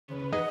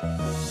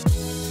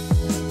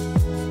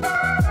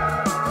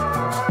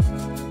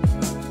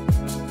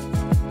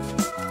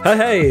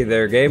Hey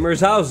there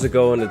gamers, how's it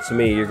going? It's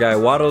me, your guy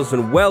Wattles,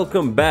 and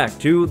welcome back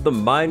to the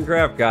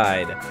Minecraft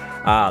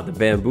Guide. The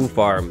bamboo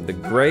farm, the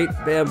great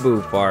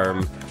bamboo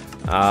farm.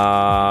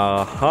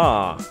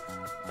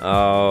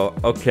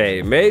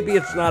 Okay, maybe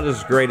it's not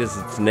as great as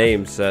its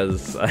name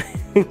says.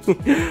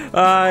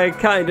 I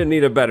kinda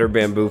need a better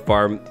bamboo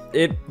farm.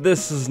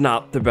 This is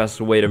not the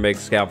best way to make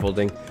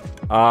scaffolding.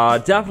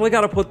 Definitely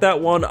gotta put that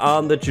one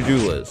on the to-do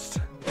list.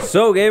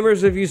 So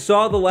gamers, if you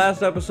saw the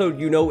last episode,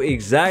 you know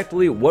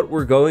exactly what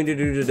we're going to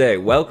do today.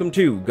 Welcome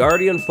to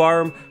Guardian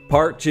Farm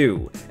Part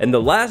 2. In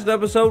the last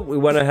episode, we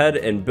went ahead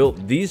and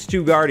built these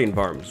two Guardian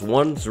farms.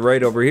 One's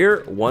right over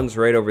here, one's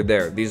right over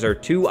there. These are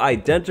two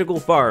identical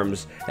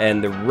farms,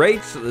 and the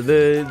rates,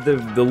 the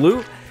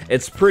loot,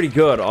 it's pretty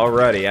good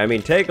already. I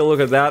mean, take a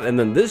look at that, and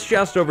then this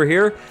chest over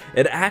here,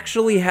 it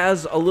actually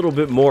has a little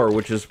bit more,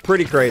 which is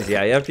pretty crazy.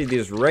 I emptied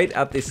these right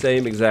at the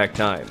same exact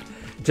time.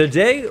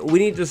 Today, we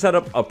need to set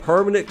up a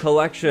permanent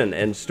collection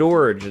and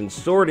storage and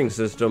sorting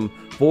system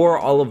for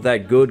all of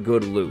that good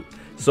loot.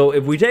 So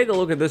if we take a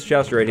look at this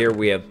chest right here,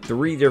 we have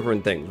three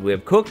different things. We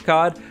have cooked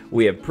cod,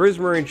 we have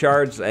prismarine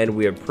shards, and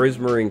we have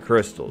prismarine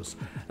crystals.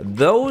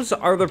 Those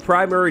are the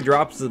primary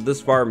drops that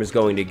this farm is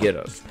going to get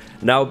us.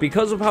 Now,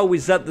 because of how we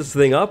set this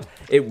thing up,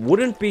 it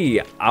wouldn't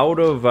be out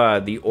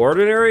of the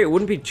ordinary. It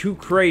wouldn't be too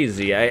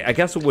crazy. I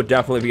guess it would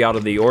definitely be out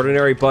of the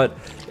ordinary, but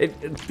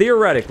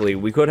theoretically,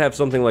 we could have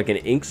something like an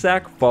ink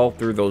sac fall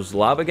through those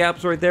lava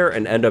gaps right there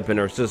and end up in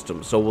our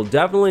system. So we'll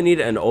definitely need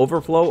an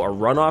overflow, a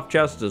runoff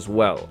chest as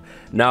well.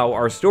 Now,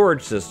 our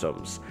storage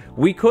systems.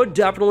 We could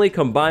definitely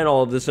combine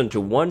all of this into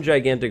one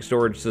gigantic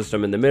storage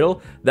system in the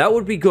middle. That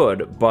would be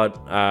good,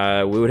 but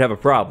we would have a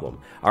problem.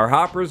 Our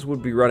hoppers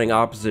would be running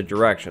opposite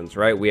directions,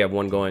 right? We have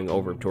one going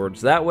over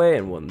towards that way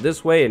and one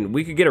this way, and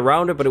we could get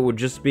around it, but it would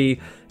just be,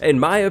 in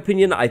my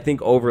opinion, I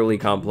think overly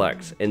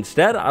complex.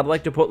 Instead, I'd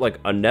like to put like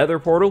a nether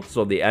portal,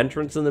 so the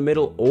entrance in the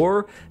middle,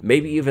 or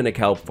maybe even a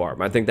kelp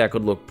farm. I think that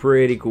could look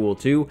pretty cool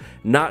too.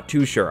 Not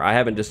too sure. I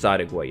haven't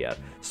decided what yet.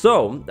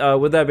 So,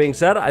 with that being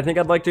said, I think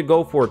I'd like to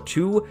go for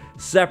two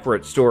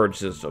separate storage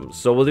systems.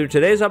 So we'll do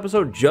today's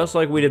episode just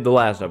like we did the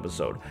last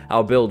episode.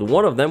 I'll build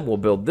one of them, we'll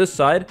build this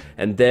side,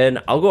 and then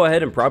I'll go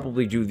ahead and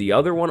probably do the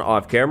other one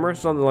off camera,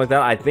 something like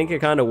that. I think it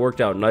kind of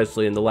worked out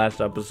nicely in the last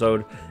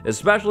episode,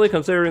 especially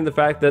considering the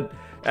fact that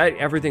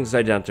everything's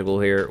identical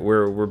here.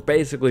 We're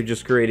basically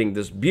just creating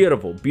this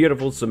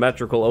beautiful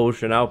symmetrical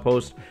ocean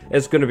outpost.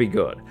 It's gonna be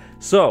good.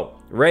 So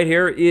right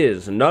here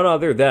is none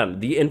other than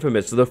the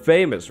infamous, the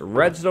famous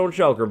redstone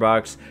shulker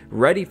box,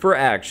 ready for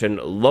action,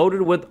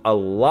 loaded with a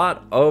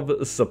lot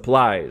of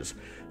supplies.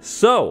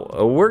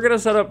 So we're gonna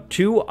set up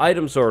two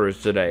item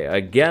sorters today.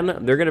 Again,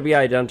 they're gonna be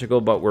identical,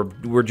 but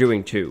we're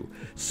doing two.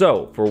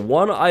 So for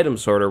one item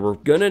sorter, we're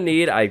gonna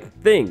need, I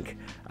think,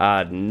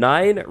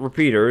 9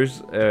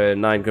 repeaters,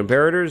 9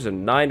 comparators,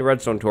 and 9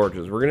 redstone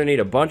torches. We're going to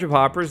need a bunch of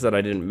hoppers that I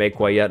didn't make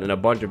quite yet, and a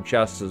bunch of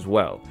chests as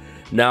well.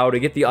 Now, to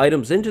get the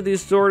items into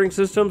these sorting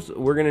systems,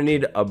 we're going to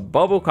need a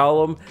bubble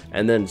column,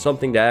 and then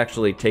something to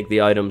actually take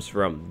the items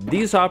from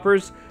these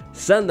hoppers,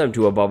 send them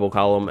to a bubble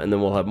column, and then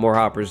we'll have more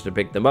hoppers to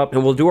pick them up,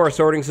 and we'll do our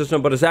sorting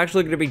system, but it's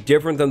actually going to be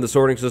different than the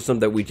sorting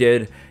system that we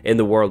did in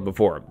the world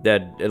before,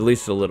 at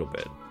least a little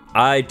bit.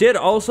 I did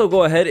also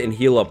go ahead and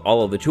heal up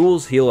all of the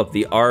tools, heal up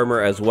the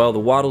armor as well. The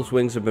wattles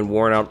wings have been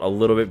worn out a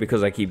little bit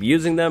because I keep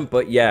using them,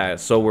 but yeah,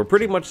 so we're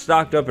pretty much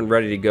stocked up and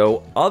ready to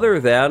go, other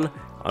than,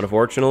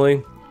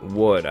 unfortunately,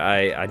 wood.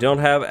 I don't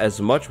have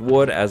as much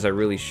wood as I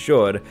really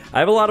should. I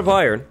have a lot of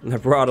iron. I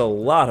brought a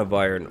lot of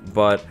iron,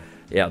 but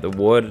yeah, the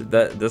wood,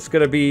 that's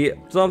gonna be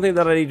something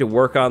that I need to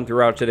work on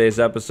throughout today's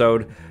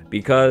episode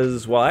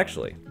because, well,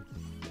 actually,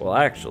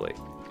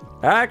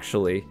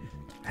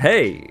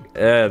 hey,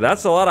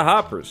 that's a lot of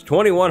hoppers.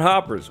 21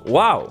 hoppers.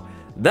 Wow,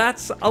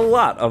 that's a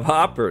lot of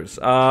hoppers.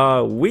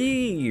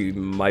 We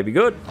might be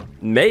good.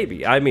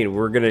 Maybe. I mean,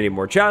 we're gonna need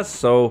more chests,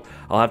 so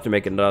I'll have to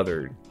make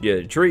another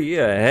tree.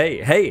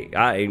 Hey,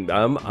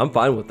 I'm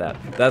fine with that.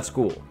 That's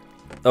cool.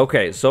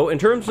 Okay, so in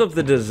terms of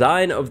the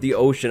design of the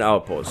ocean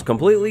outpost,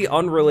 completely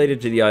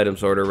unrelated to the item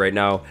sorter right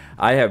now,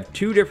 I have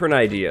two different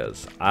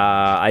ideas.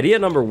 Idea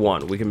number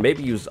one, we can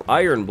maybe use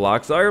iron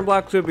blocks. Iron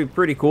blocks would be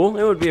pretty cool.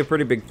 It would be a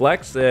pretty big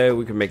flex.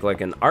 We can make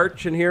like an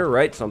arch in here,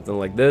 right? Something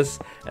like this,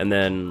 and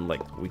then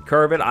like we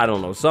curve it. I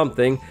don't know,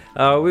 something.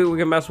 We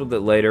can mess with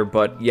it later,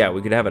 but yeah,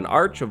 we could have an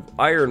arch of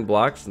iron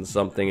blocks and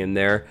something in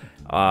there.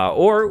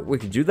 Or we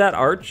could do that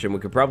arch, and we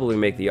could probably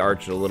make the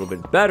arch a little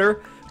bit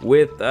better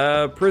with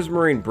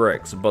prismarine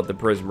bricks, but the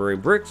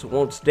prismarine bricks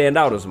won't stand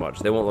out as much.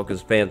 They won't look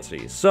as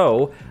fancy.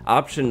 So,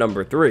 option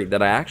number 3,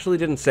 that I actually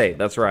didn't say,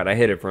 that's right, I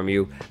hid it from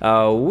you,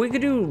 we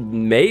could do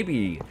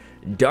maybe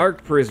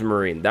dark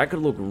prismarine. That could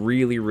look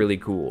really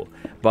cool.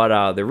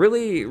 But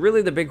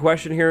really the big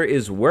question here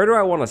is, where do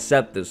I want to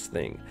set this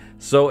thing?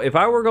 So, if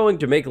I were going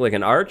to make like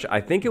an arch,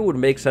 I think it would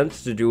make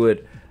sense to do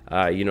it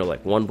you know,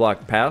 like 1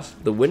 block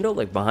past the window,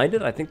 like behind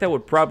it. I think that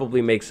would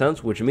probably make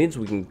sense, which means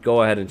we can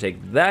go ahead and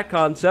take that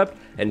concept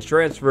and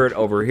transfer it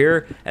over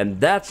here, and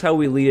that's how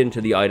we lead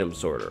into the item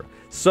sorter.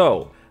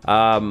 So,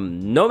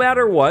 No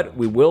matter what,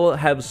 we will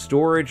have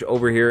storage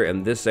over here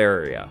in this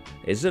area.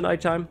 Is it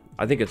nighttime?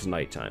 I think it's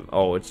nighttime.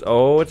 Oh,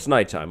 it's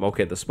nighttime.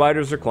 Okay, the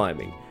spiders are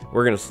climbing.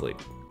 We're gonna sleep.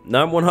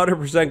 Now, I'm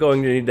 100%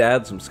 going to need to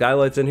add some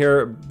skylights in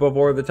here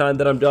before the time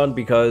that I'm done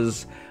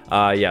because,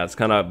 yeah, it's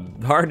kind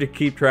of hard to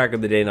keep track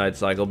of the day-night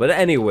cycle. But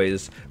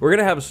anyways, we're going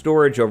to have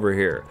storage over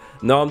here.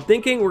 Now, I'm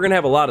thinking we're going to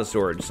have a lot of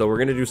storage, so we're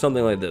going to do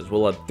something like this.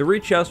 We'll have 3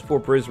 chests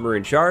for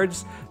prismarine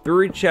shards,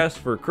 3 chests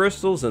for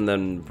crystals, and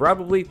then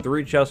probably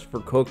 3 chests for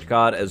cooked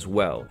cod as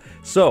well.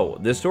 So,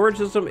 this storage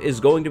system is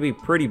going to be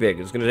pretty big.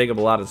 It's going to take up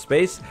a lot of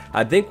space.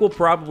 I think we'll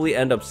probably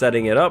end up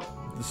setting it up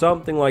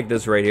something like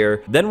this right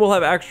here. Then we'll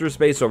have extra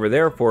space over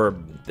there for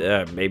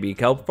maybe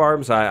kelp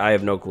farms. I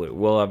have no clue.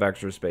 We'll have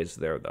extra space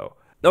there though.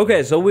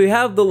 Okay, so we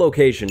have the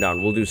location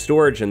down. We'll do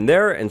storage in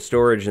there and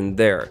storage in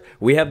there.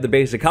 We have the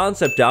basic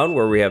concept down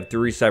where we have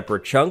 3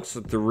 separate chunks,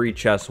 3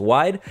 chests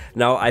wide.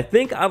 Now, I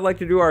think I'd like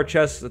to do our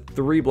chests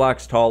 3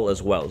 blocks tall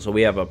as well. So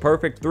we have a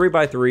perfect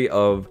 3x3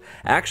 of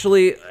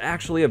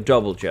actually of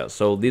double chests.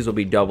 So these will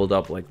be doubled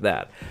up like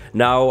that.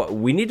 Now,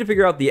 we need to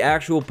figure out the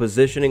actual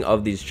positioning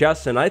of these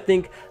chests, and I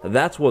think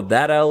that's what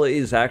that L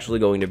is actually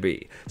going to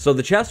be. So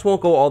the chests won't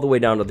go all the way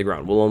down to the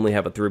ground. We'll only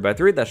have a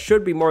 3x3. That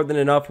should be more than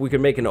enough. We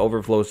can make an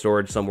overflow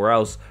storage somewhere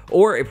else,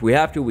 or if we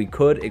have to, we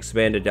could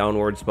expand it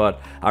downwards, but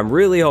I'm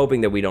really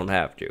hoping that we don't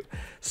have to.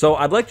 So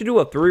I'd like to do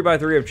a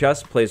 3x3 of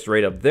chests placed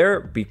right up there,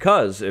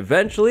 because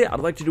eventually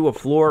I'd like to do a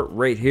floor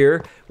right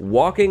here,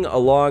 walking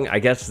along, I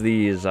guess,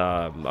 these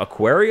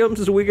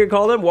aquariums, we could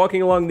call them,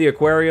 walking along the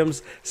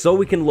aquariums, so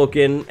we can look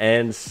in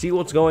and see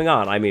what's going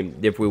on. I mean,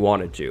 if we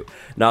wanted to.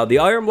 Now, the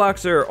iron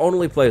blocks are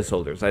only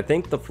placeholders. I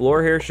think the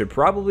floor here should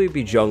probably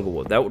be jungle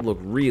wood. That would look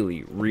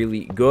really,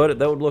 really good.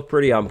 That would look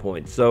pretty on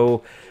point.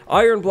 So,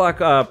 iron block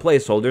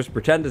placeholders,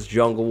 pretend it's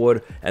jungle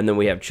wood, and then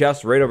we have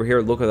chests right over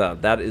here. Look at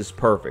that. That is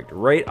perfect.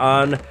 Right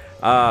on,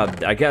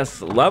 I guess,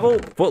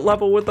 foot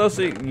level with us.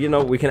 You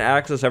know, we can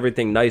access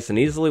everything nice and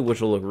easily,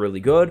 which will look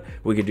really good.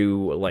 We could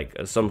do, like,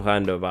 some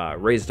kind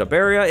of raised up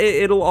area.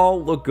 It'll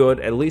all look good.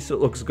 At least it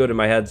looks good in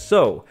my head.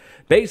 So,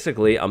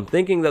 basically, I'm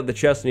thinking that the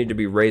chests need to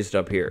be raised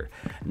up here.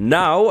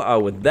 Now,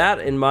 with that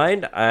in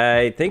mind,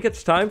 I think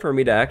it's time for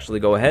me to actually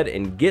go ahead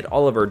and get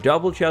all of our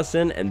double chests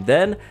in, and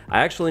then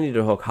I actually need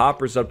to hook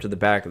hoppers up to the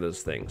back of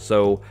this thing.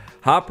 So,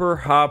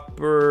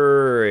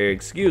 hopper,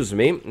 excuse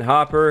me,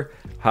 hopper,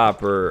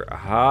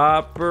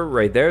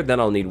 right there. Then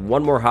I'll need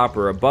one more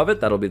hopper above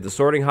it. That'll be the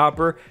sorting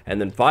hopper.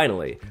 And then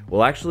finally,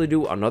 we'll actually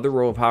do another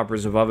row of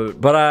hoppers above it.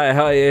 But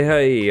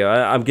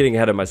I'm getting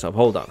ahead of myself.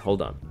 Hold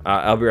on.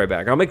 I'll be right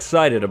back. I'm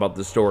excited about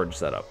the storage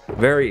setup.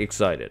 Very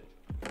excited.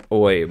 Oh,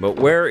 wait, but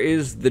where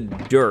is the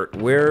dirt?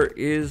 Where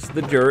is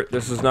the dirt?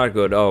 This is not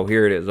good. Oh,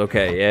 here it is.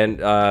 Okay, and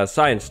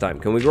science time.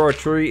 Can we grow a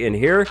tree in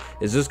here?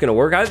 Is this gonna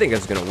work? I think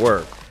it's gonna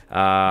work.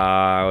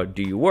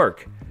 Do you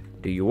work?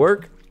 Do you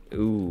work?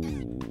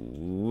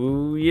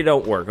 Ooh, you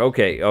don't work.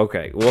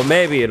 Okay. Well,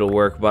 maybe it'll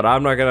work, but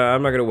I'm not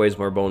gonna waste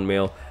more bone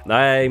meal.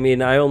 I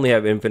mean, I only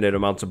have infinite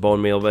amounts of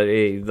bone meal, but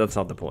hey, that's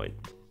not the point.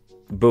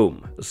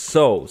 Boom.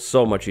 So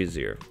much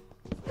easier.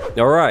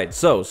 Alright,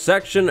 so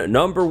section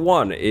number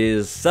 1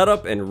 is set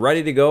up and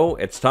ready to go.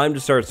 It's time to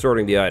start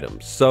sorting the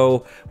items.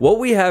 So what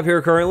we have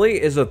here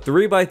currently is a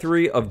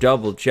 3x3 of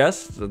double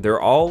chests.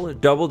 They're all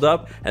doubled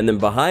up, and then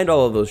behind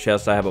all of those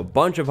chests I have a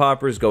bunch of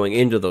hoppers going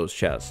into those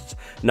chests.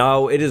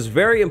 Now, it is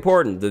very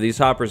important that these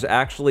hoppers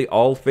actually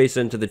all face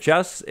into the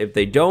chests. If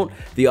they don't,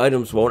 the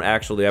items won't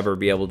actually ever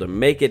be able to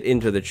make it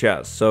into the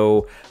chest.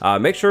 So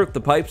make sure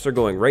the pipes are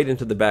going right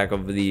into the back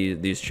of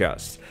these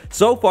chests.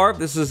 So far,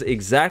 this is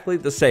exactly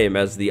the same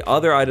as the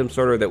other item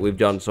sorter that we've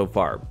done so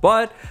far,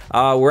 but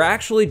we're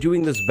actually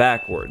doing this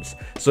backwards.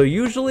 So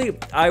usually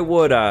I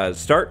would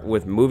start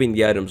with moving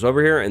the items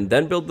over here and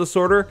then build the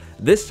sorter.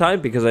 This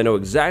time, because I know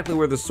exactly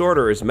where the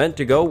sorter is meant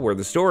to go, where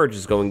the storage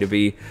is going to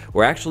be,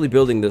 we're actually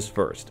building this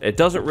first. It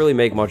doesn't really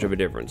make much of a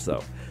difference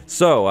though.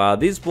 So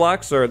these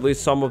blocks, or at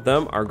least some of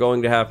them, are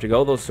going to have to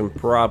go. Those can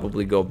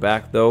probably go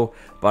back though,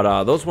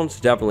 but those ones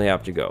definitely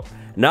have to go.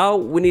 Now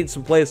we need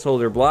some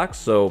placeholder blocks,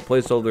 so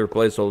placeholder,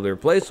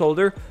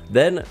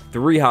 then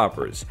 3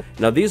 hoppers.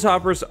 Now these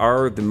hoppers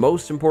are the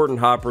most important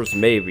hoppers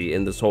maybe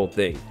in this whole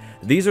thing.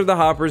 These are the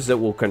hoppers that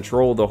will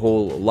control the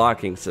whole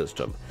locking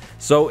system.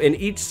 So in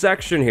each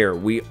section here,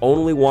 we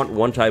only want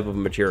one type of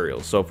material.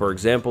 So for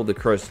example, the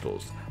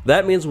crystals.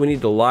 That means we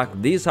need to lock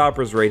these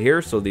hoppers right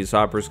here, so these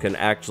hoppers can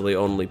actually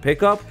only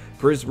pick up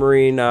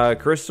prismarine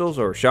crystals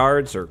or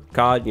shards or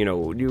cod, you know,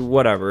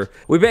 whatever.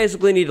 We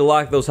basically need to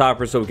lock those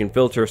hoppers so we can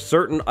filter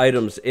certain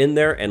items in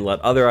there and let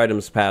other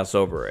items pass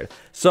over it.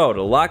 So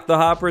to lock the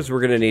hoppers,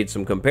 we're going to need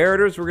some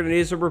comparators, we're going to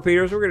need some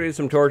repeaters, we're going to need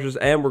some torches,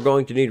 and we're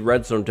going to need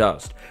redstone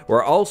dust.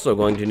 We're also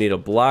going to need a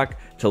block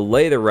to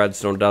lay the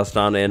redstone dust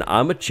on, and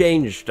I'm a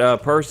changed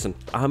person.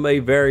 I'm a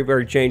very,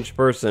 very changed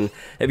person.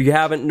 If you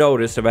haven't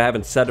noticed, if I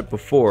haven't said it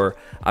before,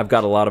 I've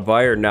got a lot of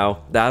iron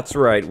now. That's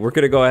right, we're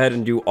going to go ahead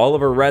and do all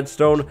of our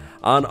redstone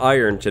on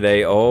iron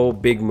today. Oh,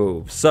 big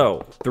move.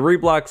 So 3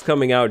 blocks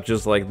coming out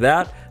just like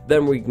that.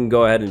 Then we can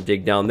go ahead and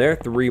dig down there.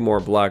 3 more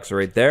blocks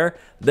right there.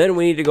 Then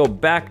we need to go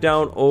back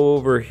down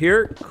over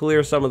here,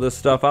 clear some of this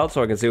stuff out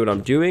so I can see what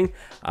I'm doing.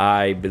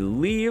 I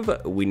believe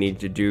we need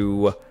to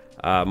do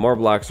more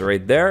blocks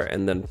right there,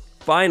 and then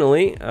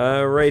finally,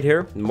 right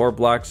here, more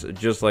blocks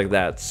just like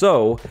that.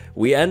 So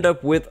we end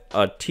up with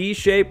a T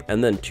shape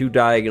and then 2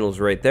 diagonals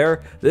right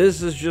there.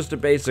 This is just a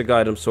basic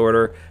item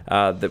sorter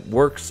that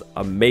works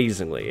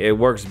amazingly. It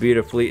works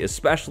beautifully,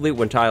 especially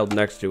when tiled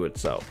next to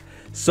itself.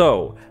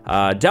 So,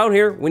 down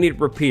here, we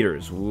need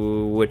repeaters,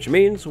 which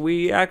means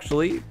we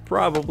actually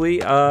probably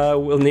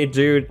will need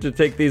to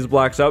take these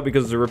blocks out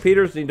because the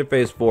repeaters need to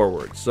face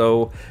forward.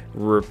 So,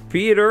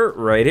 repeater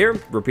right here,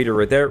 repeater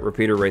right there,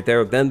 repeater right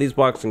there. Then these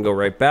blocks can go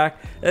right back.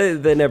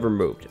 They never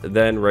moved.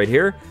 Then right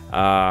here,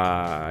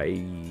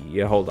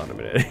 yeah, hold on a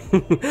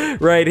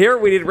minute. Right here,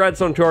 we need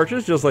redstone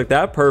torches, just like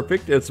that.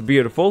 Perfect. It's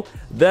beautiful.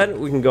 Then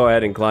we can go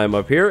ahead and climb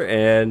up here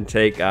and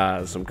take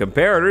some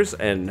comparators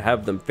and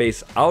have them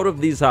face out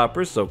of these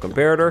hoppers. So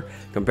comparator,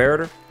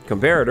 comparator,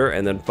 comparator,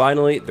 and then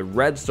finally the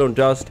redstone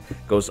dust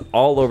goes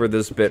all over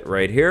this bit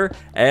right here,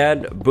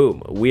 and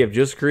boom, we have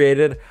just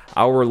created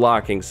our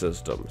locking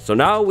system. So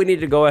now we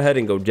need to go ahead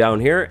and go down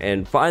here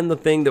and find the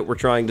thing that we're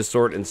trying to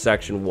sort in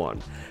section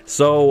 1.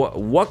 So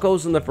what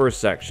goes in the first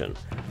section?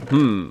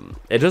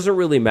 It doesn't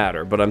really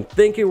matter, but I'm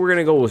thinking we're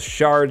gonna go with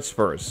shards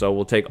first. So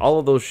we'll take all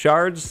of those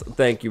shards.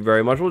 Thank you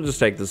very much. We'll just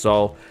take this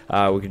all.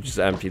 We can just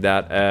empty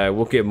that.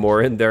 We'll get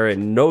more in there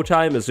in no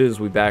time as soon as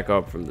we back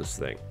up from this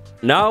thing.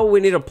 Now we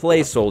need a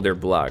placeholder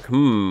block.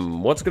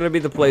 What's going to be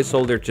the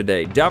placeholder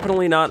today?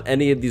 Definitely not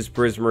any of these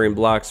prismarine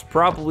blocks.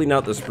 Probably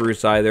not the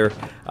spruce either.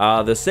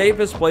 The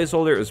safest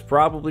placeholder is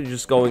probably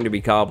just going to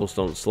be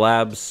cobblestone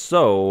slabs.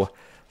 So,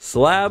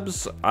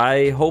 slabs,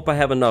 I hope I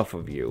have enough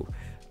of you.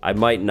 I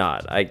might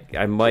not. I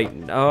might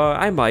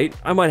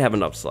have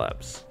enough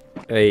slabs.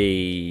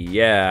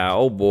 Yeah,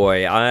 oh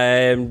boy,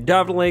 I'm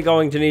definitely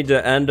going to need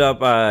to end up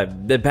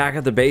back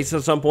at the base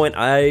at some point.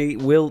 I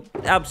will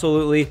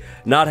absolutely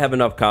not have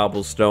enough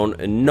cobblestone,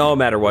 no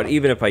matter what.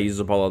 Even if I use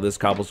up all of this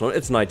cobblestone,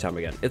 it's nighttime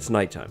again. It's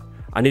nighttime.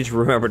 I need to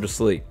remember to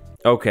sleep.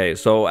 Okay,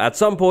 so at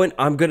some point,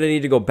 I'm going to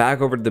need to go back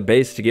over to the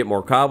base to get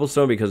more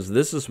cobblestone because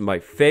this is my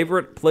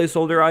favorite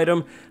placeholder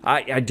item.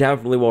 I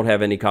definitely won't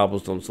have any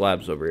cobblestone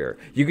slabs over here.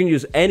 You can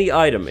use any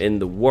item in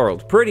the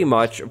world, pretty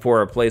much,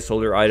 for a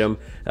placeholder item,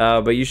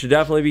 but you should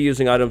definitely be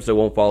using items that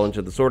won't fall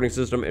into the sorting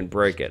system and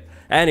break it.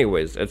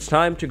 Anyways, it's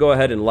time to go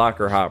ahead and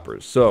lock our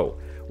hoppers. So,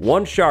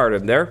 1 shard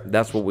in there,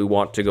 that's what we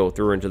want to go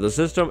through into the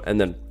system,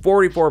 and then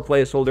 44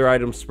 placeholder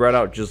items spread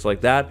out just like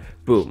that.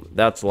 Boom,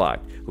 that's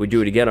locked. We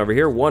do it again over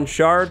here, 1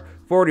 shard,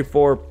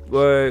 44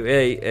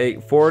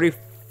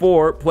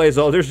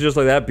 placeholders just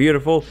like that.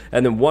 Beautiful.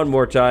 And then one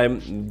more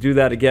time, do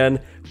that again.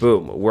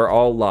 Boom, we're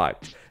all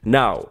locked.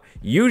 Now,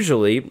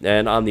 usually,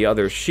 and on the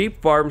other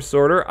sheep farm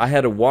sorter, I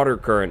had a water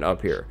current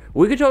up here.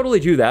 We could totally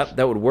do that.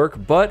 That would work,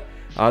 but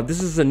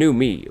this is a new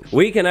me.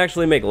 We can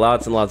actually make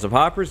lots and lots of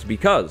hoppers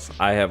because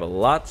I have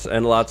lots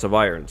and lots of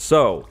iron.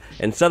 So,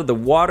 instead of the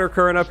water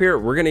current up here,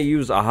 we're going to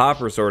use a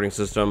hopper sorting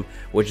system,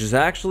 which is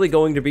actually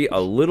going to be a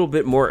little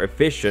bit more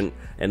efficient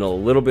and a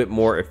little bit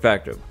more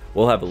effective.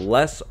 We'll have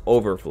less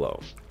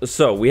overflow.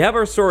 So we have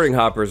our sorting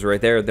hoppers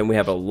right there, then we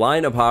have a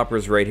line of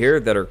hoppers right here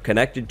that are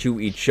connected to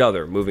each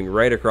other, moving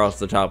right across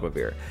the top of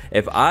here.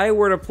 If I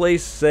were to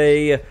place,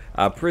 say,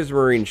 a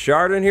prismarine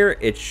shard in here,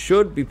 it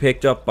should be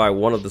picked up by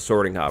one of the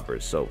sorting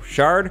hoppers. So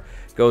shard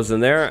goes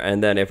in there,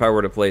 and then if I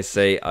were to place,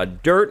 say, a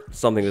dirt,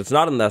 something that's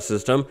not in that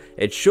system,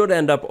 it should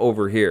end up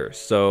over here.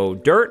 So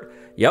dirt,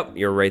 yep,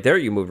 you're right there.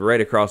 You moved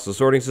right across the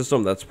sorting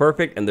system. That's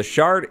perfect. And the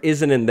shard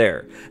isn't in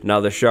there. Now,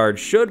 the shard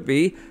should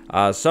be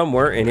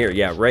somewhere in here.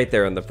 Yeah, right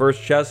there in the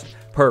first chest.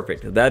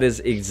 Perfect. That is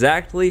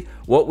exactly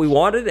what we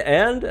wanted.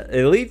 And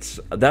elites,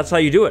 that's how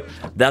you do it.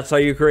 That's how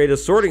you create a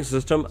sorting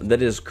system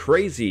that is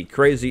crazy,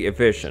 crazy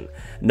efficient.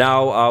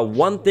 Now,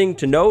 one thing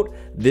to note,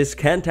 this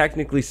can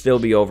technically still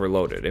be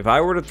overloaded. If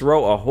I were to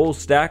throw a whole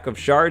stack of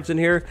shards in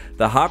here,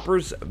 the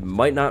hoppers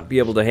might not be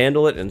able to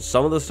handle it, and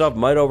some of the stuff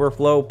might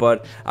overflow,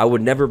 but I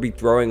would never be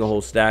throwing a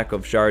whole stack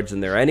of shards in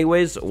there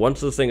anyways.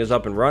 Once this thing is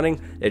up and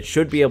running, it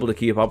should be able to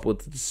keep up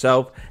with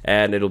itself,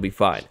 and it'll be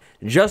fine.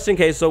 Just in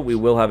case, though, we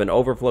will have an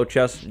overflow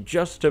chest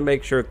just to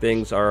make sure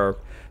things are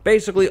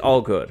basically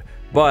all good.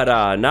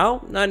 But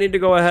now I need to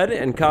go ahead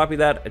and copy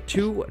that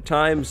 2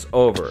 times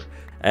over.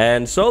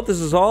 And so this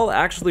is all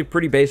actually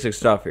pretty basic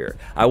stuff here.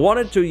 I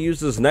wanted to use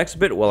this next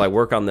bit while I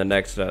work on the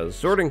next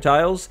sorting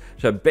tiles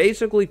to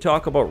basically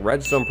talk about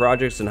redstone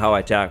projects and how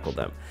I tackle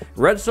them.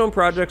 Redstone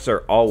projects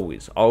are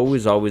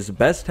always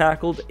best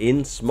tackled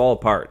in small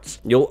parts.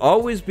 You'll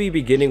always be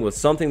beginning with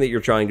something that you're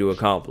trying to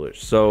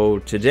accomplish. So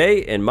today,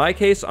 in my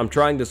case, I'm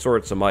trying to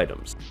sort some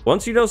items.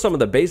 Once you know some of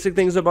the basic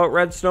things about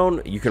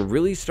redstone, you can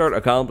really start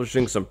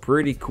accomplishing some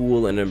pretty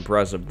cool and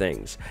impressive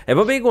things. If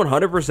I'm being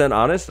 100%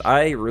 honest,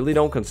 I really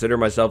don't consider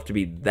myself to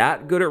be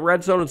that good at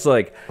redstone. It's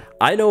like,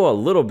 I know a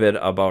little bit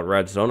about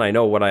redstone. I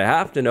know what I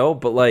have to know,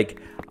 but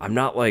like, I'm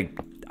not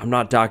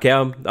Doc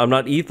M, I'm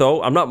not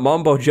Etho, I'm not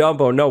Mumbo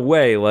Jumbo, no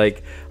way.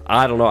 Like,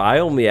 I don't know, I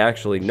only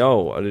actually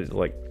know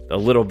like a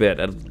little bit,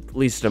 at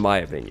least in my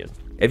opinion.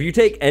 If you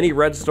take any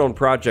redstone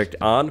project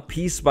on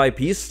piece by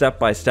piece, step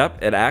by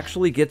step, it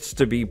actually gets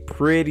to be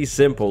pretty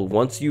simple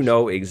once you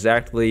know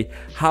exactly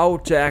how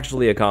to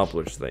actually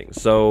accomplish things.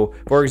 So,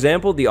 for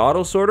example, the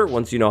auto sorter,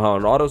 once you know how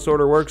an auto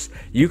sorter works,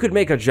 you could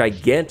make a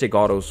gigantic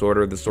auto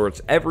sorter that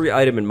sorts every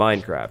item in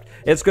Minecraft.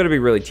 It's going to be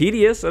really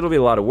tedious, it'll be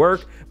a lot of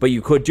work, but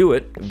you could do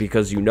it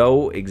because you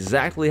know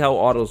exactly how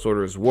auto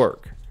sorters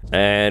work.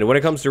 And when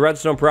it comes to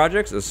redstone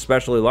projects,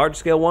 especially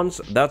large-scale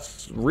ones,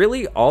 that's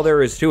really all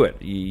there is to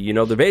it. You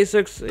know the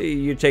basics,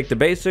 you take the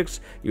basics,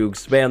 you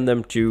expand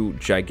them to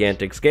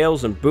gigantic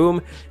scales, and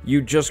boom,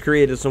 you just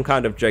created some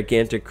kind of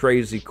gigantic,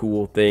 crazy,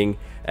 cool thing,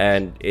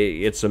 and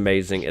it's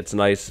amazing, it's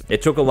nice.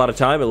 It took a lot of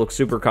time, it looks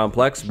super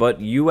complex, but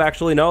you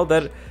actually know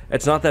that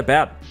it's not that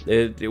bad.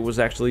 It was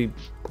actually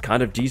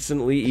kind of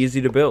decently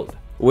easy to build.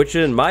 Which,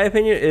 in my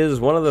opinion, is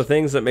one of the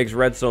things that makes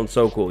redstone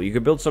so cool. You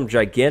could build some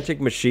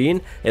gigantic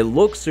machine, it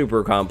looks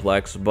super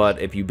complex,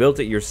 but if you built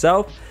it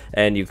yourself,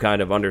 and you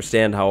kind of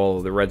understand how all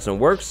of the redstone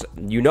works,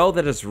 you know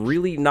that it's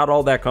really not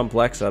all that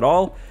complex at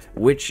all,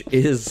 which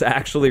is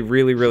actually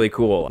really, really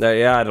cool.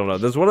 Yeah, I don't know.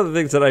 That's one of the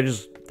things that I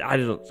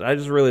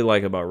just really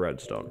like about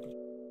redstone.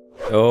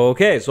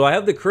 Okay, so I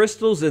have the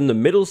crystals in the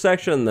middle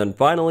section, and then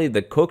finally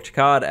the cooked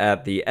cod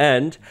at the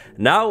end.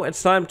 Now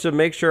it's time to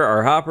make sure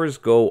our hoppers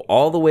go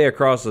all the way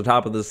across the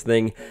top of this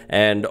thing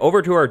and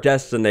over to our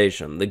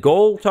destination. The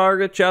goal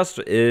target chest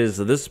is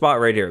this spot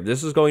right here.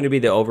 This is going to be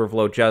the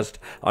overflow chest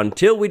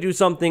until we do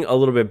something a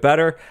little bit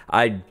better.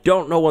 I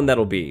don't know when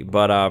that'll be,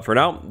 but for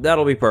now,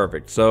 that'll be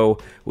perfect. So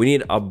we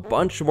need a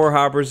bunch more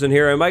hoppers in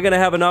here. Am I going to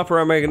have enough, or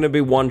am I going to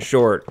be one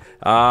short?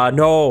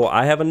 No,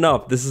 I have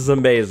enough. This is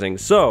amazing.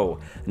 So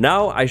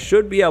now I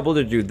should be able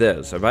to do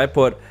this. If I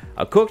put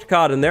a cooked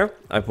cod in there,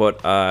 I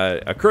put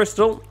a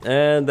crystal,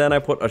 and then I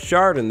put a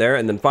shard in there,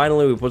 and then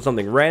finally we put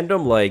something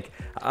random like,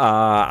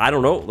 I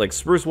don't know, like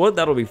spruce wood,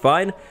 that'll be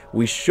fine.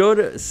 We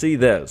should see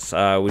this.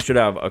 We should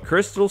have a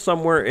crystal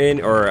somewhere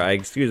in, or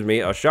excuse me,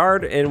 a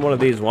shard in one of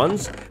these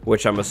ones,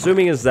 which I'm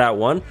assuming is that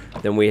one.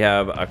 Then we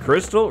have a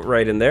crystal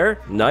right in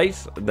there,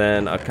 nice.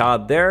 Then a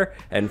cod there,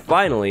 and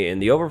finally in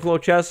the overflow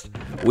chest,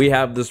 we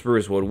have the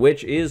spruce wood,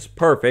 which is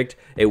perfect.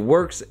 It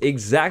works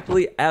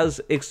exactly as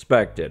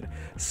expected.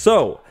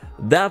 So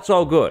that's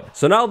all good.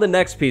 So now the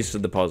next piece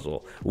of the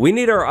puzzle. We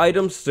need our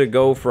items to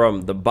go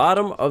from the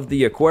bottom of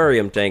the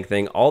aquarium tank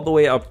thing all the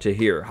way up to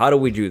here. How do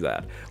we do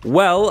that?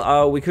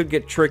 Well, we could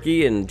get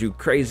tricky and do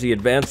crazy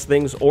advanced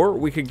things, or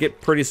we could get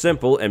pretty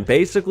simple and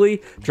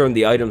basically turn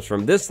the items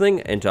from this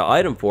thing into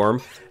item form,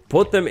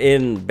 put them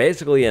in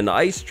basically an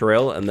ice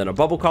trail and then a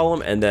bubble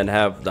column, and then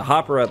have the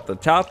hopper at the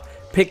top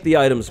pick the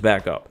items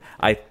back up.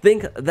 I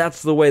think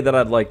that's the way that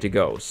I'd like to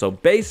go. So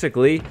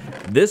basically,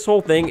 this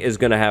whole thing is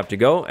going to have to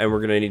go, and we're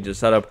going to need to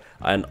set up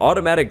an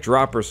automatic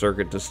dropper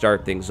circuit to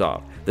start things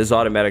off. This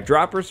automatic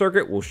dropper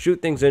circuit will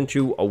shoot things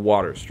into a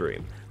water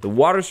stream. The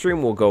water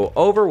stream will go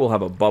over, we'll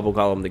have a bubble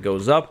column that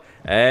goes up,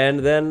 and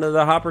then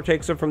the hopper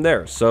takes it from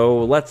there.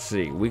 So let's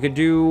see, we could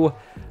do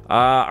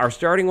our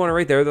starting one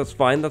right there. That's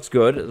fine, that's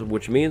good,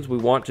 which means we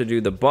want to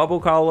do the bubble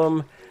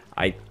column.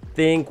 I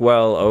think,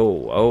 well,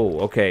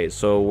 okay,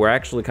 so we're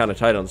actually kind of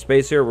tight on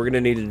space here. We're gonna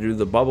need to do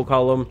the bubble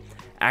column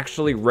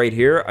actually right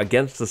here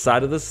against the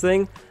side of this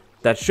thing.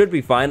 That should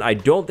be fine. I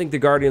don't think the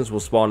guardians will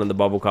spawn in the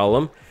bubble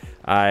column.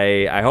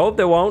 I hope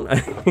they won't.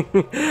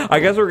 I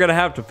guess we're gonna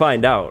have to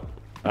find out.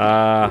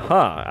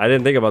 I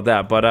didn't think about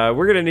that, but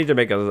we're gonna need to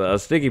make a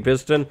sticky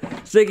piston.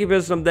 Sticky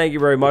piston, thank you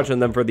very much. And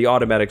then for the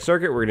automatic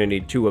circuit, we're gonna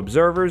need 2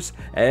 observers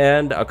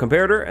and a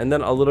comparator, and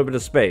then a little bit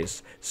of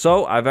space.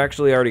 So I've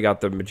actually already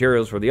got the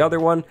materials for the other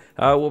one.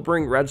 We'll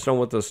bring redstone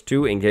with us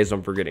too, in case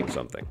I'm forgetting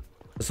something.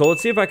 So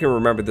let's see if I can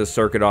remember this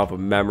circuit off of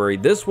memory.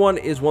 This one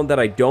is one that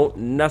I don't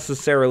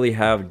necessarily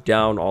have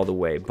down all the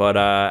way, but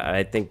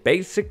I think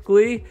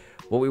basically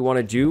what we want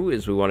to do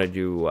is we want to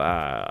do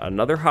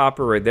another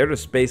hopper right there to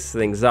space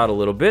things out a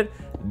little bit.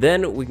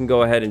 Then we can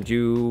go ahead and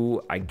do,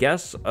 I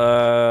guess,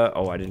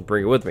 oh, I didn't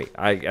bring it with me.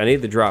 I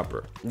need the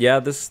dropper. Yeah,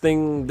 this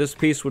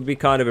piece would be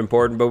kind of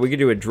important, but we could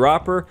do a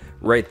dropper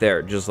right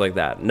there, just like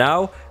that.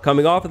 Now,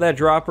 coming off of that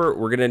dropper,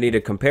 we're going to need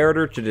a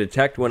comparator to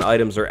detect when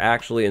items are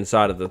actually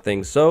inside of the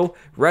thing. So,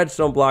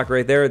 redstone block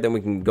right there, then we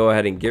can go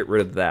ahead and get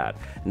rid of that.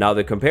 Now,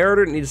 the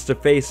comparator needs to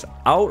face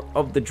out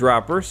of the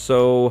dropper,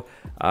 so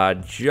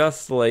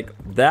just like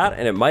that,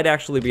 and it might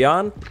actually be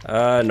on.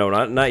 No,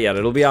 not yet.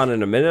 It'll be on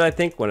in a minute, I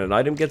think, when an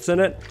item gets in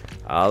it.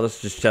 Let's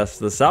just test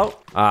this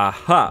out.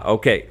 Aha,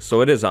 okay,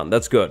 so it is on.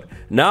 That's good.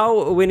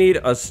 Now we need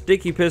a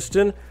sticky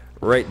piston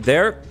right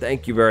there.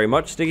 Thank you very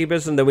much, sticky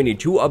piston. Then we need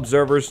 2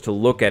 observers to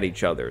look at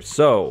each other.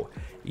 So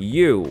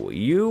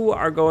you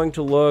are going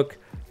to look.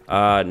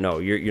 No,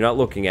 you're not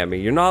looking at me.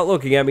 You're not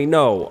looking at me.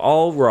 No,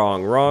 all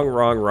wrong,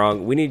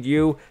 wrong. We need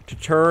you to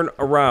turn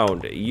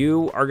around.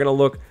 You are gonna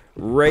look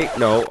right.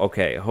 No,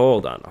 okay,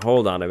 hold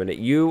on a minute.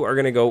 You are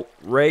gonna go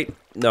right.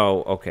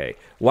 No, okay.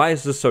 Why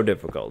is this so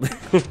difficult?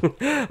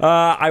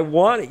 I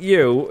want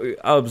you,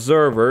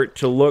 observer,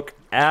 to look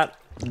at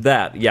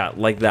that. Yeah,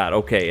 like that.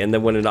 Okay, and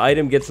then when an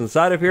item gets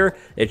inside of here,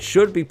 it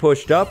should be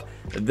pushed up.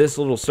 This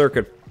little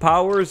circuit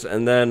powers,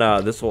 and then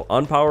this will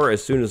unpower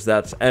as soon as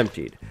that's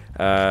emptied.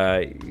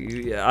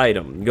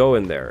 Item, go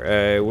in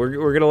there.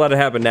 We're gonna let it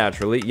happen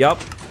naturally. Yup,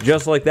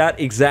 just like that.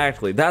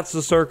 Exactly. That's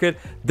the circuit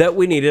that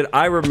we needed.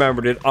 I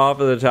remembered it off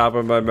of the top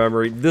of my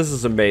memory. This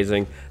is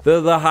amazing.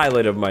 The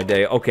highlight of my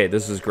day. Okay,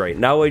 this is great.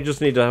 Now we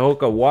just need to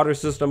hook a water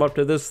system up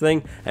to this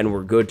thing, and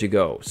we're good to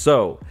go.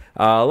 So,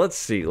 let's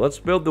see. Let's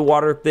build the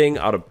water thing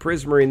out of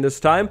prismarine this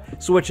time.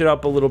 Switch it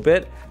up a little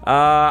bit.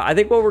 I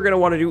think what we're gonna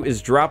want to do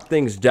is drop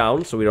things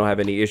down so we don't have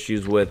any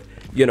issues with,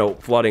 you know,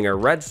 flooding our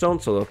redstone.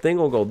 So the thing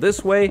will go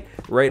this way,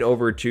 right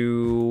over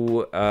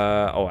to,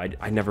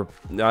 I never,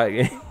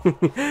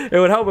 it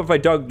would help if I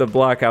dug the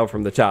block out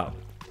from the top.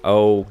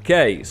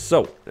 Okay,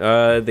 so,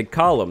 the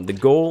column, the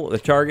goal, the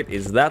target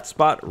is that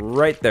spot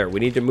right there. We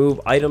need to move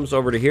items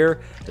over to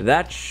here.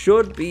 That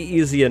should be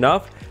easy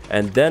enough.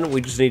 And then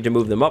we just need to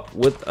move them up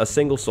with a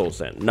single soul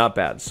sand. Not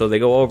bad. So they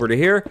go over to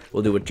here.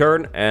 We'll do a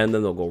turn, and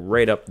then they'll go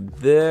right up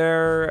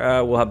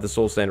there. We'll have the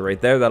soul sand right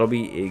there. That'll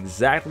be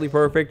exactly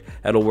perfect.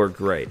 That'll work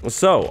great.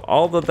 So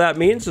all that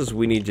means is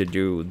we need to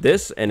do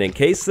this and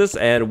encase this,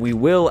 and we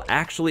will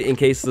actually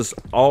encase this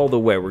all the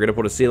way. We're going to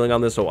put a ceiling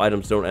on this so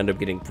items don't end up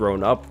getting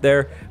thrown up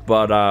there.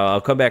 But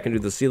I'll come back and do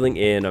the ceiling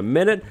in a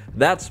minute.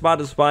 That spot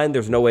is fine.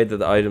 There's no way that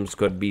the items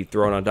could be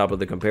thrown on top of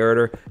the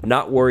comparator.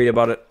 Not worried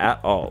about it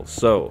at all.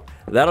 So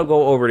that'll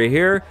go over to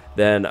here.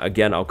 Then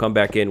again, I'll come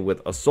back in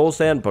with a soul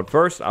sand, but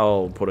first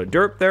I'll put a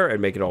dirt there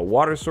and make it all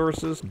water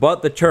sources.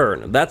 But the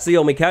turn, that's the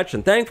only catch,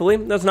 and thankfully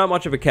that's not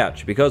much of a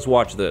catch, because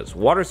watch this.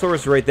 Water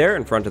source right there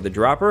in front of the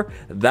dropper.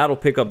 That'll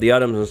pick up the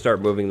items and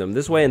start moving them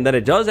this way, and then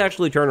it does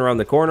actually turn around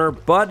the corner.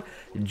 But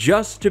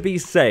just to be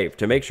safe,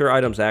 to make sure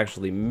items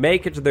actually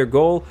make it to their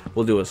goal,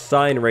 we'll do a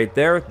sign right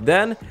there.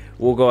 Then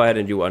we'll go ahead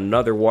and do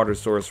another water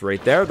source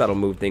right there. That'll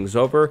move things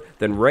over.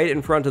 Then right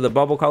in front of the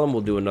bubble column,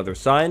 we'll do another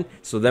sign.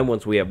 So then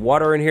once we have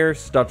water in here,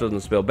 stuff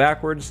doesn't spill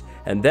backwards.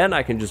 And then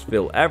I can just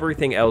fill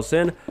everything else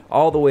in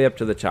all the way up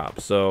to the top.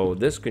 So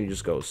this can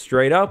just go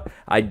straight up.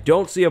 I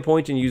don't see a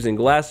point in using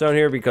glass down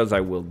here because I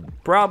will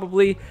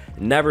probably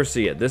never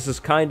see it. This is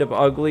kind of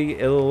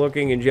ugly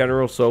looking in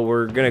general. So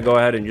we're going to go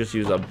ahead and just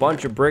use a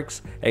bunch of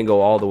bricks and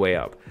go all the way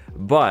up.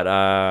 But,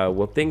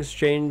 will things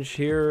change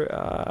here?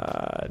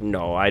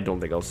 No, I don't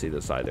think I'll see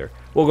this either.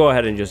 We'll go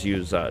ahead and just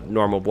use,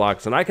 normal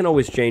blocks, and I can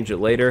always change it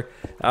later.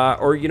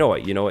 Or you know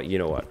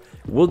what?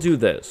 We'll do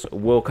this.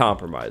 We'll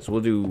compromise.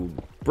 We'll do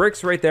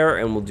bricks right there,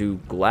 and we'll do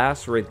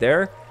glass right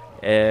there.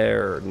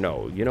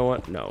 No, you know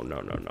what? No.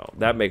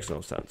 That makes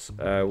no sense.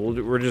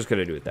 We're just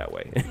gonna do it that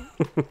way.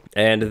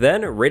 And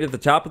then, right at the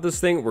top of this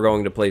thing, we're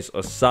going to place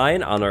a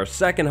sign on our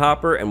second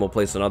hopper, and we'll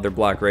place another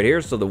block right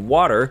here. So the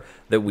water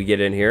that we get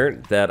in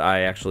here, that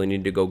I actually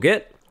need to go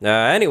get.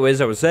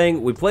 Anyways, I was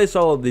saying, we place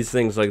all of these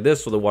things like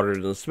this so the water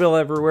doesn't spill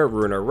everywhere,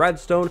 ruin our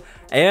redstone,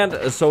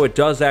 and so it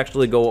does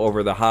actually go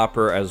over the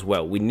hopper as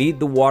well. We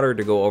need the water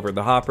to go over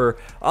the hopper,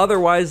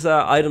 otherwise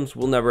items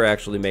will never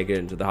actually make it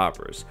into the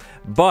hoppers.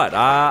 But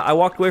I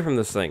walked away from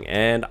this thing,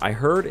 and I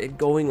heard it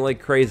going like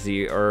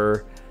crazy,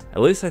 or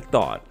at least I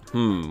thought.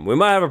 We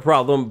might have a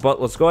problem,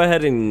 but let's go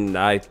ahead and,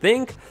 I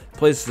think,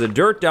 place the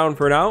dirt down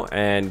for now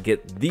and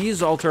get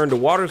these all turned to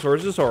water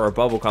sources so our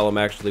bubble column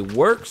actually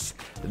works.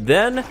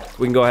 Then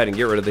we can go ahead and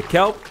get rid of the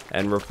kelp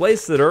and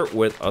replace the dirt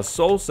with a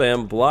soul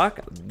sand block.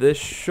 This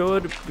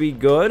should be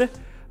good.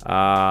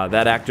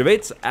 That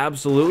activates,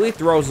 absolutely,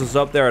 throws us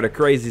up there at a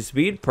crazy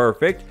speed.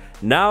 Perfect.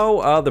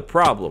 Now, the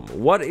problem.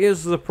 What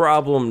is the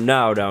problem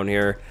now down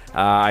here?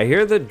 I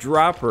hear the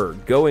dropper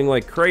going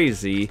like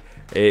crazy.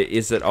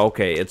 Is it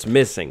okay? It's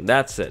missing.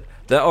 That's it.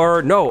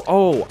 No.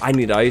 Oh, I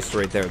need ice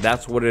right there.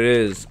 That's what it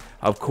is.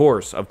 Of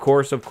course. I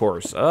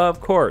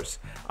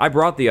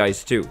brought the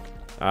ice too.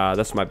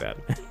 That's my bad.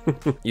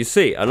 You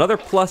see, another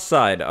plus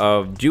side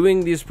of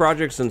doing these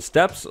projects in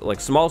steps, like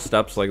small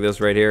steps like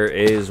this right here,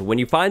 is when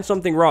you find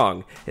something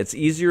wrong, it's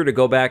easier to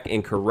go back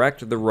and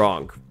correct the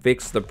wrong,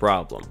 fix the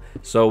problem.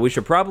 So we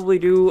should probably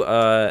do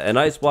an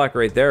ice block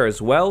right there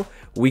as well.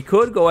 We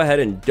could go ahead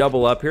and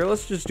double up here.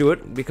 Let's just do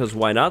it, because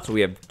why not? So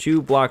we have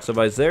 2 blocks of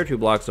ice there, 2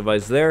 blocks of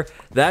ice there.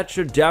 That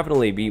should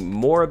definitely be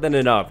more than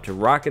enough to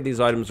rocket these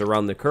items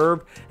around the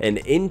curve and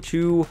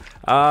into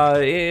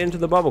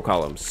the bubble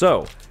column.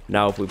 So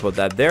now if we put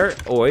that there,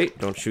 oh wait,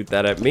 don't shoot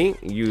that at me.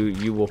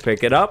 You will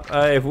pick it up.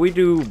 If we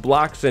do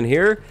blocks in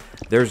here,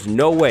 there's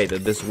no way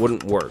that this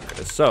wouldn't work.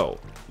 So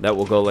that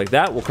will go like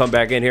that. We'll come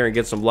back in here and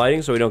get some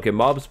lighting so we don't get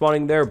mob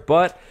spawning there.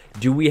 But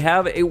do we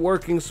have a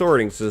working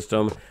sorting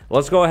system?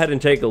 Let's go ahead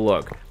and take a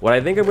look. What I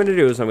think I'm going to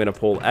do is I'm going to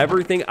pull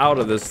everything out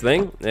of this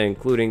thing,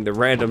 including the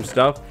random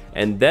stuff,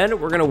 and then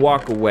we're going to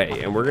walk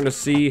away, and we're going to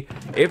see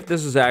if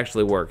this is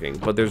actually working.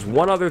 But there's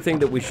one other thing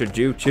that we should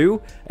do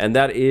too, and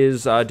that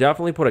is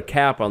definitely put a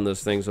cap on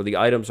this thing so the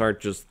items aren't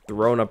just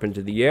thrown up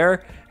into the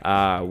air.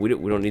 We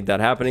don't need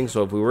that happening,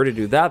 so if we were to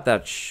do that,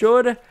 that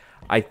should,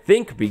 I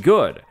think, be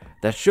good.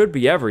 That should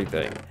be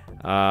everything.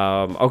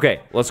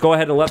 Okay, let's go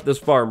ahead and let this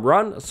farm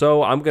run.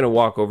 So I'm gonna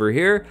walk over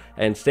here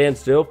and stand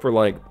still for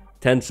like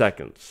 10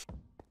 seconds.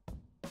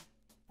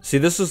 See,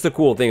 this is the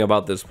cool thing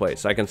about this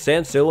place. I can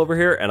stand still over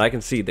here, and I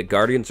can see the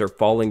Guardians are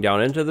falling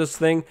down into this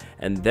thing,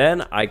 and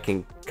then I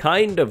can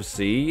kind of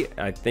see,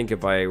 I think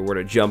if I were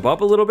to jump up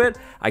a little bit,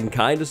 I can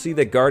kind of see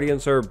that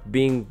Guardians are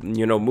being,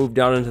 you know, moved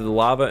down into the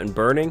lava and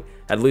burning,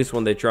 at least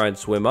when they try and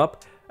swim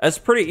up. That's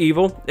pretty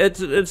evil.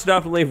 It's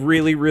definitely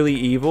really, really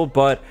evil,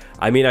 but,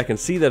 I mean, I can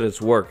see that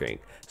it's working.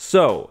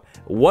 So,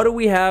 what do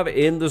we have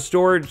in the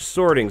storage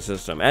sorting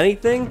system?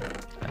 Anything?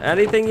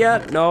 Anything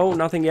yet? No,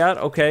 nothing yet?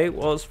 Okay,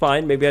 well, it's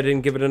fine. Maybe I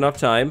didn't give it enough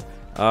time.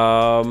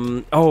 Oh,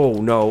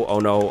 no, oh,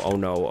 no, oh,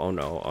 no, oh,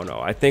 no, oh, no.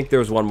 I think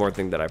there's one more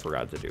thing that I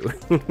forgot to do.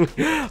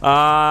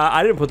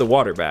 I didn't put the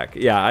water back.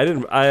 Yeah, I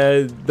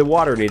didn't. The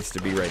water needs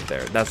to be right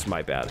there. That's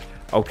my bad.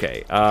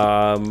 Okay,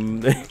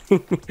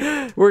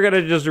 we're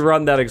gonna just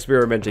run that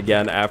experiment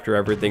again after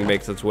everything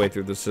makes its way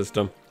through the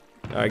system.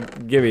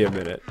 Give me a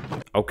minute.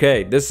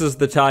 Okay, this is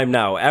the time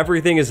now.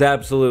 Everything is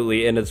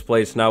absolutely in its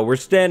place now. We're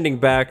standing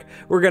back.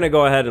 We're gonna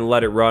go ahead and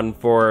let it run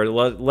for,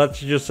 let's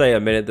just say, a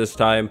minute this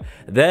time.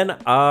 Then,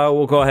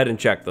 we'll go ahead and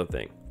check the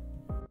thing.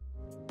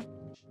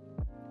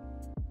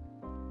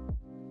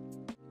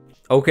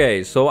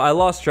 Okay, so I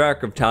lost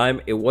track of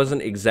time. It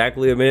wasn't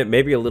exactly a minute,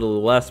 maybe a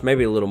little less,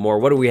 maybe a little more.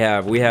 What do we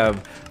have? We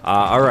have,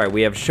 alright,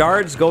 we have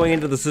shards going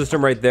into the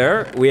system right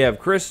there. We have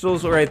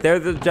crystals right there.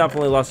 That's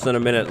definitely less than a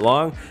minute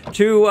long.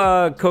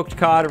 2 cooked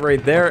cod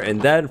right there.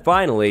 And then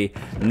finally,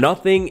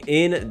 nothing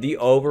in the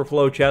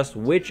overflow chest,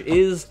 which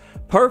is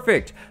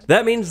perfect.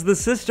 That means the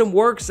system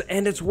works,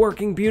 and it's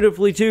working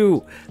beautifully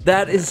too.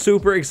 That is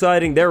super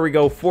exciting. There we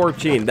go,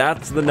 14.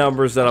 That's the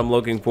numbers that I'm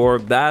looking for.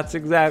 That's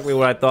exactly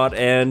what I thought,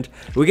 and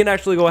we can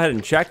actually go ahead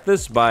and check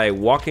this by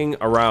walking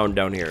around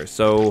down here.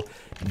 So,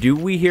 do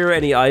we hear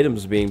any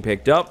items being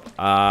picked up?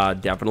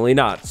 Definitely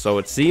not. So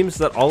it seems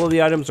that all of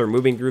the items are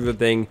moving through the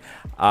thing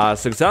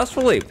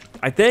successfully,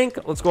 I think.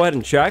 Let's go ahead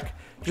and check.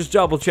 Just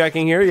double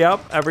checking here.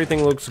 Yep,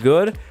 everything looks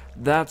good.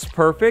 That's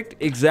perfect.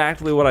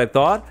 Exactly what I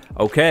thought.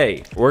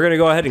 Okay, we're gonna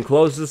go ahead and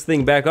close this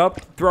thing back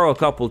up, throw a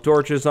couple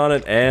torches on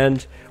it,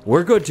 and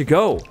we're good to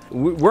go.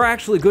 We're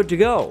actually good to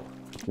go.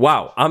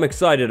 Wow, I'm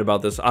excited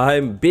about this.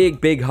 I'm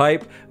big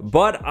hype,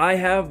 but I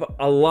have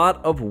a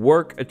lot of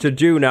work to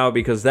do now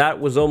because that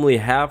was only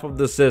half of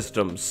the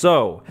system.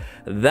 So,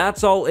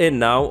 that's all in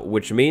now,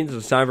 which means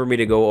it's time for me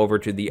to go over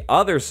to the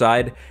other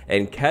side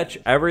and catch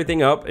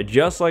everything up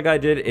just like I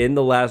did in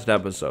the last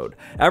episode.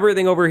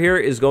 Everything over here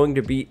is going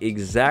to be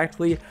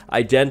exactly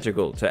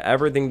identical to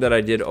everything that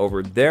I did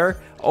over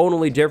there.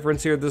 Only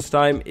difference here this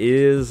time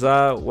is,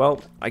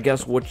 well, I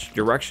guess which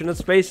direction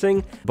it's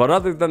facing. But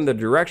other than the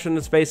direction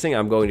it's facing,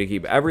 I'm going to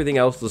keep everything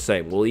else the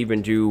same. We'll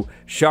even do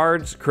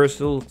shards,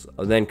 crystals,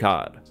 then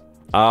cod.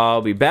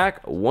 I'll be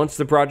back once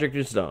the project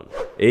is done.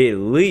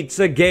 Elite's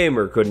a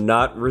gamer could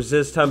not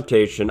resist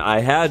temptation.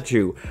 I had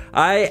to.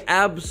 I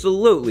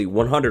absolutely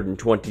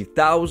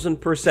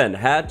 120,000%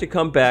 had to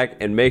come back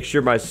and make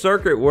sure my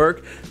circuit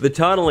worked. The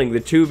tunneling,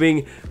 the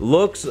tubing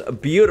looks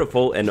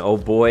beautiful, and oh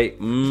boy,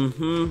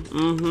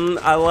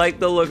 I like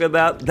the look of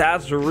that.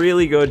 That's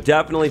really good.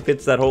 Definitely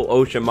fits that whole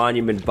ocean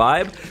monument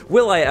vibe.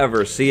 Will I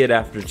ever see it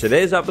after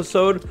today's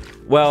episode?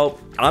 Well,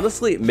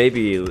 honestly,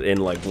 maybe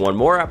in like one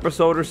more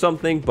episode or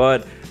something,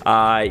 but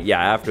yeah,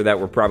 after that,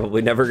 we're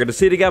probably never going to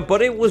see it again,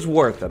 but it was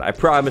worth it. I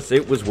promise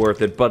it was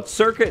worth it. But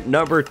circuit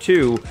number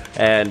 2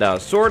 and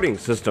sorting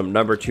system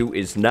number 2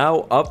 is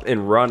now up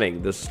and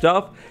running. The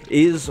stuff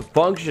is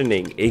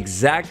functioning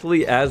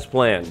exactly as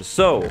planned.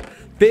 So,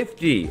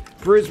 50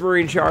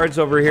 prismarine shards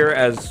over here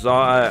as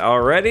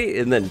already,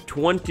 and then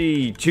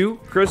 22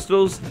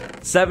 crystals,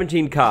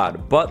 17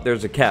 cod, but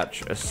there's a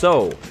catch.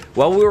 So,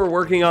 while we were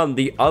working on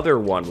the other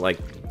one, like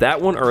that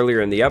one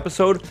earlier in the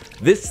episode,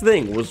 this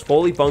thing was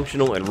fully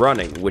functional and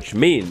running, which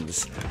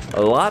means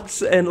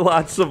lots and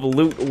lots of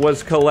loot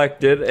was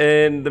collected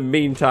in the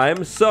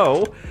meantime.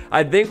 So,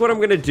 I think what I'm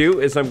going to do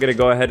is I'm going to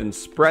go ahead and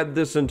spread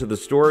this into the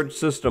storage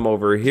system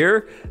over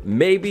here.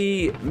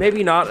 Maybe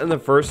not in the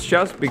first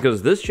chest,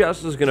 because this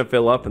chest is going to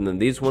fill up, and then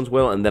these ones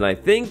will, and then I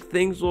think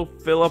things will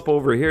fill up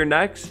over here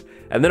next.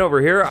 And then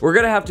over here, we're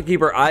going to have to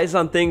keep our eyes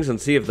on things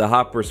and see if the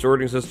hopper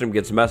sorting system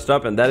gets messed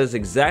up, and that is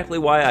exactly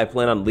why I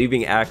plan on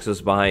leaving access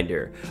behind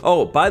here.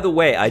 Oh, by the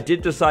way, I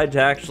did decide to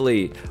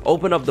actually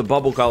open up the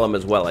bubble column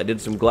as well. I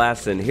did some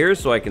glass in here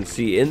so I can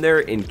see in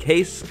there in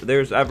case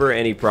there's ever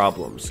any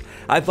problems.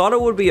 I thought it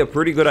would be a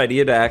pretty good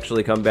idea to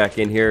actually come back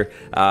in here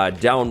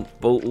down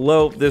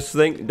below this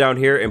thing down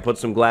here and put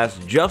some glass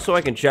just so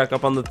I can check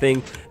up on the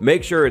thing,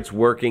 make sure it's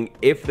working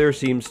if there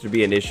seems to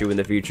be an issue in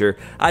the future.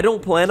 I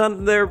don't plan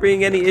on there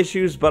being any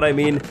issues, but I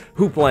mean,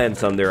 who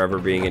plans on there ever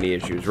being any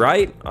issues,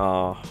 right?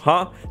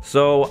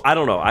 So, I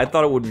don't know. I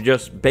thought it would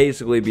just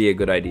basically be a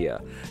good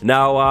idea.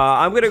 Now,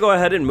 I'm going to go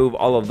ahead and move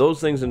all of those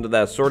things into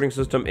that sorting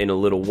system in a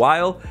little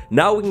while.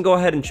 Now we can go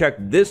ahead and check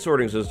this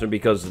sorting system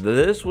because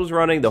this was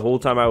running the whole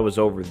time I was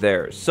over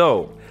there.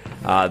 So,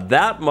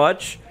 that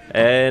much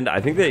And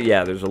I think that,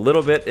 yeah, there's a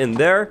little bit in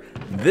there.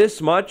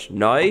 This much,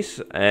 nice.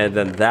 And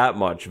then that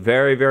much,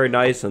 very, very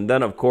nice. And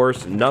then, of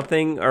course,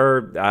 nothing,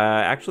 or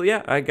actually,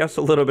 yeah, I guess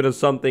a little bit of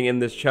something in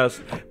this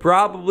chest.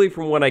 Probably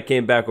from when I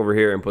came back over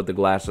here and put the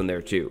glass in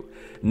there, too.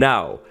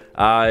 Now,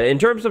 in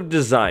terms of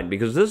design,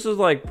 because this is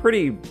like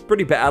pretty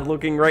bad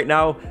looking right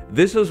now,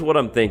 this is what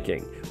I'm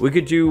thinking. We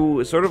could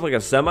do sort of like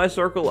a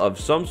semicircle of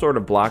some sort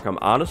of block. I'm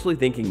honestly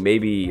thinking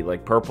maybe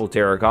like purple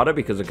terracotta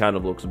because it kind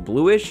of looks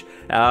bluish.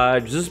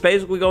 Just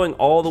basically going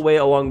all the way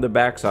along the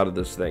backside of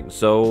this thing.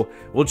 So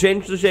we'll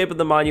change the shape of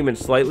the monument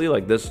slightly,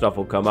 like this stuff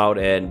will come out,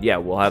 and yeah,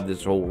 we'll have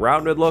this whole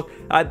rounded look.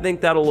 I think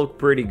that'll look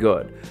pretty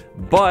good.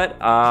 But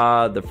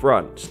the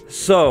front.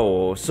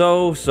 So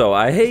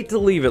I hate to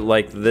leave it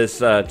like this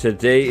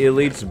today,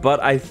 elites,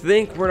 but I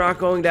think we're not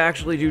going to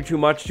actually do too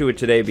much to it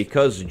today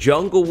because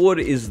jungle wood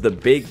is the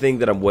big thing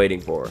that I'm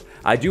waiting for.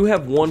 I do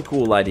have one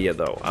cool idea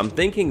though. I'm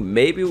thinking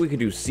maybe we could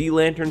do sea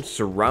lanterns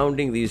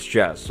surrounding these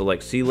chests. So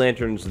like sea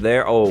lanterns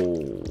there.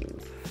 Oh,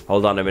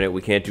 hold on a minute.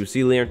 We can't do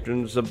sea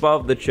lanterns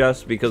above the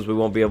chest because we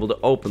won't be able to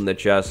open the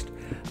chest.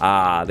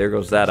 Ah, there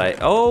goes that.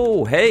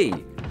 Oh, hey.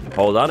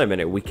 Hold on a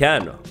minute, we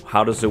can.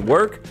 How does it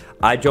work?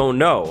 I don't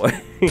know.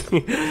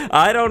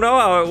 I don't know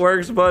how it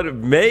works, but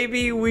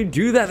maybe we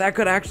do that. That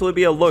could actually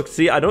be a look.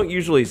 See, I don't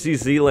usually see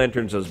sea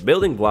lanterns as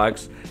building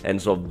blocks, and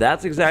so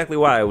that's exactly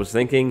why I was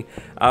thinking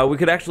we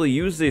could actually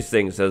use these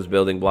things as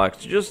building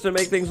blocks just to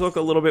make things look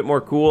a little bit more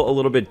cool, a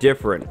little bit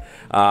different.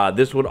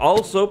 This would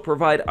also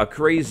provide a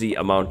crazy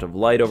amount of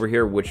light over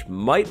here, which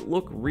might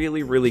look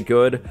really, really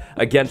good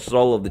against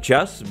all of the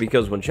chests,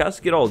 because when chests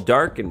get all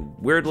dark and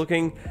weird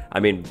looking, I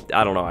mean,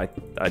 I don't know,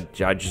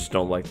 I just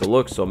don't like the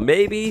look. So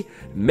maybe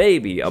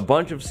a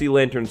bunch of sea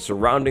lanterns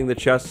surrounding the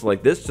chests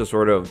like this to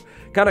sort of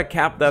kind of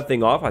cap that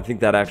thing off. I think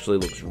that actually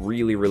looks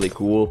really, really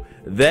cool.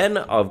 Then,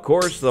 of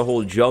course, the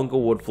whole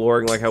jungle wood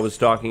flooring like I was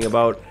talking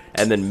about.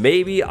 And then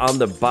maybe on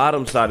the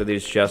bottom side of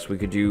these chests, we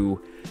could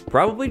do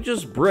probably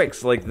just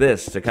bricks like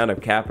this to kind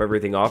of cap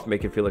everything off,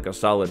 make it feel like a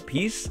solid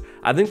piece.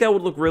 I think that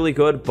would look really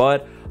good,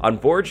 but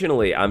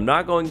unfortunately, I'm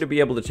not going to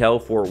be able to tell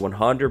for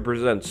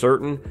 100%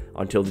 certain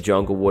until the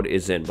jungle wood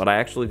is in. But I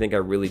actually think I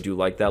really do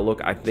like that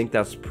look. I think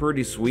that's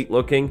pretty sweet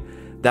looking.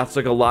 That's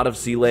like a lot of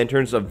sea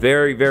lanterns, a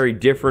very, very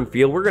different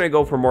feel. We're going to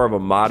go for more of a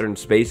modern,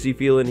 spacey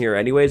feel in here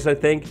anyways, I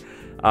think.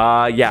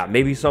 Yeah,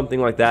 maybe something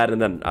like that.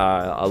 And then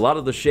a lot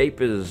of the shape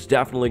is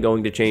definitely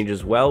going to change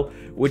as well,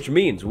 which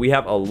means we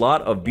have a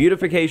lot of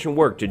beautification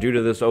work to do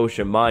to this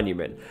ocean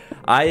monument.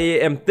 I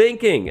am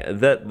thinking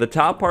that the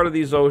top part of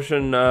these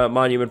ocean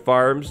monument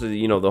farms,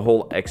 you know, the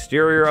whole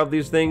exterior of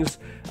these things,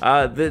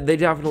 they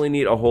definitely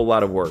need a whole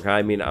lot of work.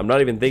 I mean, I'm not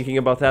even thinking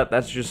about that.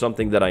 That's just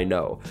something that I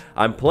know.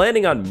 I'm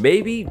planning on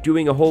maybe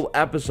doing a whole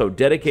episode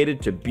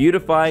dedicated to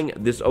beautifying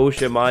this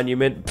ocean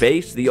monument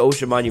base, the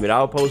ocean monument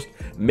outpost,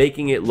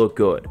 making it look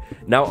good.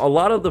 Now, a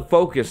lot of the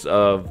focus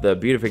of the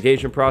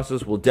beautification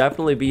process will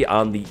definitely be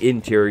on the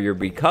interior,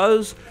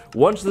 because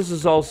once this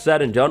is all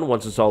said and done,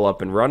 once it's all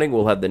up and running,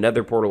 we'll have the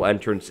nether portal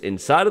entrance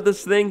inside of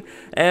this thing,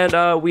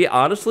 and we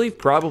honestly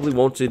probably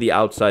won't see the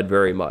outside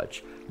very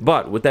much.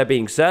 But with that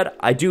being said,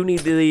 I do need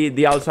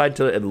the outside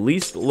to at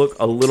least look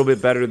a little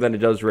bit better than it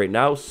does right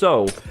now,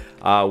 so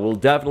we'll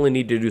definitely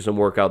need to do some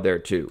work out there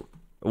too.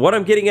 What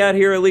I'm getting at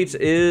here, elites,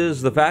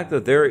 is the fact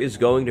that there is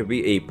going to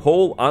be a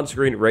poll on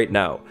screen right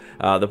now.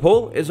 The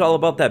poll is all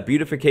about that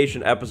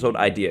beautification episode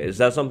idea. Is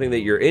that something that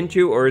you're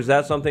into, or is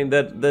that something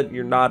that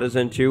you're not as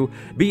into?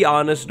 Be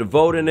honest,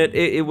 vote in it.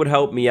 It would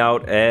help me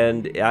out,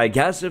 and I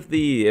guess if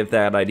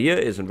that idea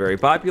isn't very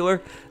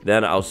popular,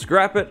 then I'll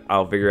scrap it,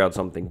 I'll figure out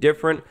something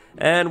different,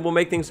 and we'll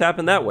make things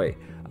happen that way.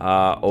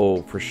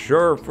 Oh, for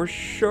sure,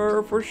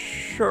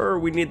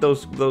 we need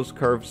those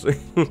curves.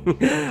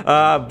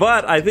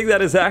 But I think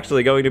that is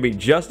actually going to be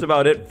just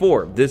about it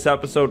for this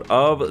episode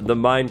of the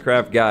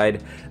Minecraft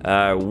Guide.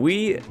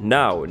 We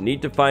now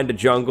need to find a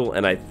jungle,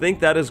 and I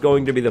think that is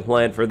going to be the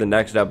plan for the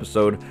next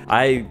episode.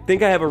 I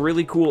think I have a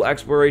really cool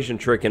exploration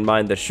trick in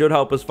mind that should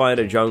help us find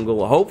a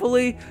jungle,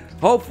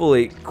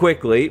 hopefully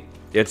quickly.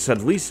 It's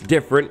at least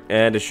different,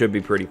 and it should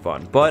be pretty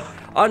fun. But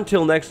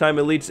until next time,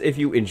 elites, if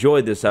you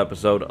enjoyed this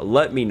episode,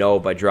 let me know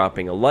by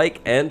dropping a like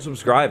and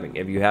subscribing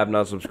if you have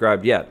not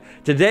subscribed yet.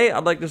 Today,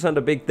 I'd like to send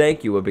a big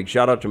thank you, a big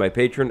shout out to my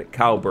patron,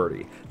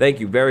 Cowbirdie.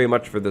 Thank you very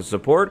much for the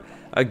support.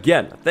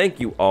 Again, thank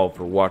you all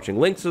for watching.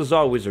 Links, as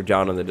always, are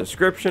down in the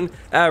description.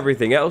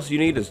 Everything else you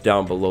need is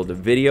down below the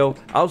video.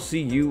 I'll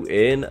see you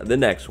in the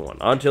next one.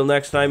 Until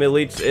next time,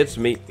 elites, it's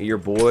me, your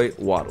boy,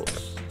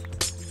 Wattles.